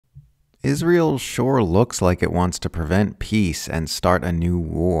Israel sure looks like it wants to prevent peace and start a new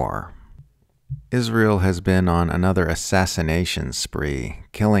war. Israel has been on another assassination spree,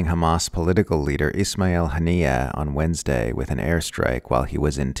 killing Hamas political leader Ismael Haniyeh on Wednesday with an airstrike while he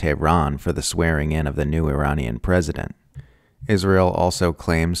was in Tehran for the swearing-in of the new Iranian president. Israel also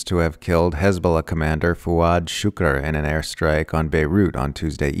claims to have killed Hezbollah commander Fuad Shukr in an airstrike on Beirut on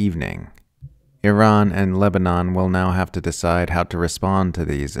Tuesday evening. Iran and Lebanon will now have to decide how to respond to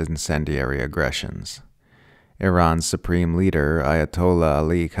these incendiary aggressions. Iran's supreme leader, Ayatollah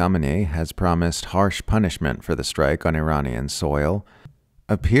Ali Khamenei, has promised harsh punishment for the strike on Iranian soil,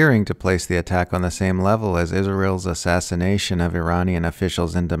 appearing to place the attack on the same level as Israel's assassination of Iranian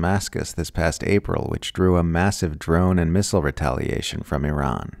officials in Damascus this past April, which drew a massive drone and missile retaliation from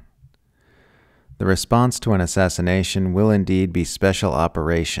Iran. The response to an assassination will indeed be special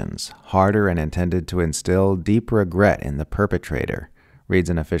operations, harder and intended to instill deep regret in the perpetrator, reads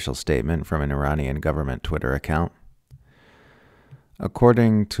an official statement from an Iranian government Twitter account.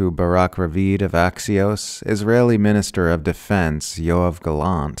 According to Barak Ravid of Axios, Israeli Minister of Defense Yoav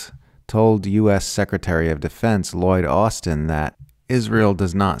Gallant told U.S. Secretary of Defense Lloyd Austin that Israel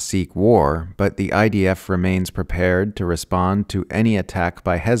does not seek war, but the IDF remains prepared to respond to any attack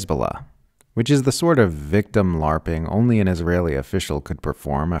by Hezbollah, which is the sort of victim LARPing only an Israeli official could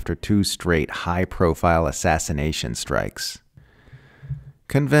perform after 2 straight high-profile assassination strikes.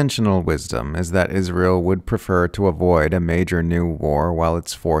 Conventional wisdom is that Israel would prefer to avoid a major new war while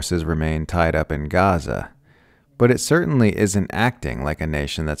its forces remain tied up in Gaza, but it certainly isn't acting like a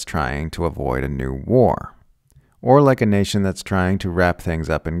nation that's trying to avoid a new war, or like a nation that's trying to wrap things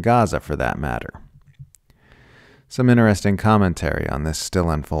up in Gaza for that matter. Some interesting commentary on this still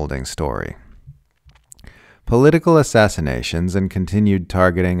unfolding story. Political assassinations and continued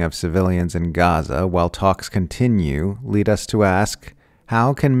targeting of civilians in Gaza while talks continue lead us to ask,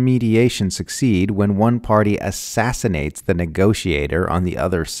 how can mediation succeed when one party assassinates the negotiator on the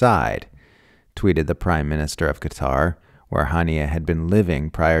other side? Tweeted the Prime Minister of Qatar, where Haniyeh had been living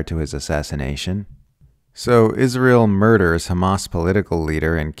prior to his assassination. So Israel murders Hamas political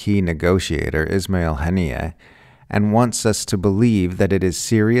leader and key negotiator Ismael Haniyeh and wants us to believe that it is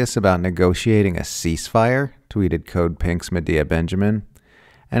serious about negotiating a ceasefire, tweeted Code Pink's Medea Benjamin,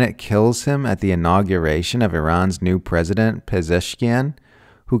 and it kills him at the inauguration of Iran's new president, Pezeshkian,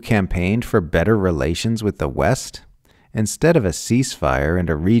 who campaigned for better relations with the West. Instead of a ceasefire and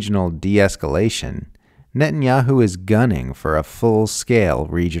a regional de-escalation, Netanyahu is gunning for a full-scale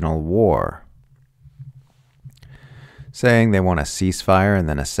regional war. Saying they want a ceasefire and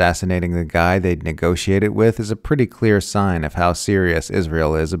then assassinating the guy they'd negotiated with is a pretty clear sign of how serious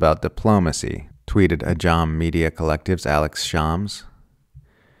Israel is about diplomacy, tweeted Ajam Media Collective's Alex Shams.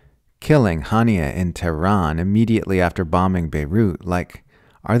 Killing Haniyeh in Tehran immediately after bombing Beirut,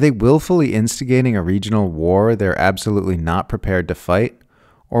 are they willfully instigating a regional war they're absolutely not prepared to fight,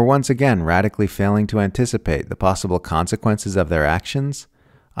 or once again radically failing to anticipate the possible consequences of their actions?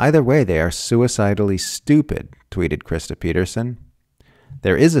 Either way, they are suicidally stupid, tweeted Krista Peterson.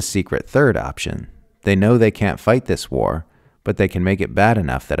 There is a secret third option. They know they can't fight this war, but they can make it bad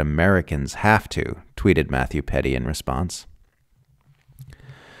enough that Americans have to, tweeted Matthew Petty in response.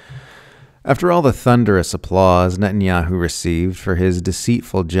 After all the thunderous applause Netanyahu received for his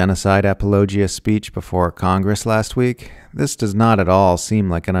deceitful genocide apologia speech before Congress last week, this does not at all seem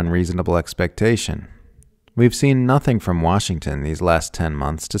like an unreasonable expectation. We've seen nothing from Washington these last 10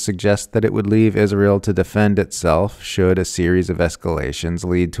 months to suggest that it would leave Israel to defend itself should a series of escalations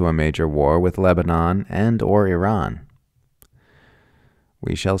lead to a major war with Lebanon and/or Iran.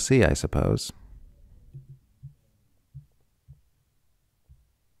 We shall see, I suppose.